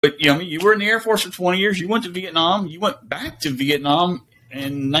But, you know, you were in the Air Force for 20 years. You went to Vietnam. You went back to Vietnam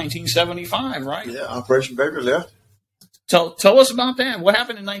in 1975, right? Yeah, Operation Babylift. Tell us about that. What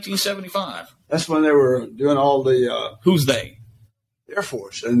happened in 1975? That's when they were doing all the Who's they? Air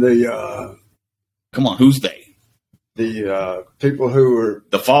Force and the Come on, who's they? The people who were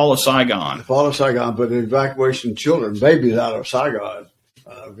the fall of Saigon. The fall of Saigon, but the evacuation children, babies out of Saigon,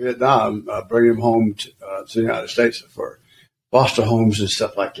 Vietnam, bringing them home to the United States for foster homes and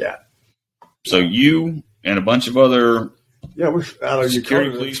stuff like that. So you and a bunch of other we're out of security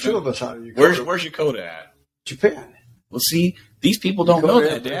Yokota. police. Two of us out of Yokota. Where's Yokota at? Japan. Well, see, these people don't know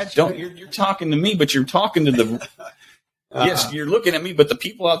that, Dad. You're talking to me, but you're talking to the. Yes, you're looking at me, but the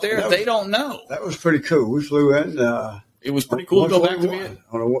people out there, they don't know. That was pretty cool. We flew in. It was pretty cool to go back to Vietnam.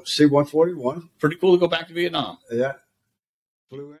 On a C-141. Pretty cool to go back to Vietnam. Yeah. Flew in.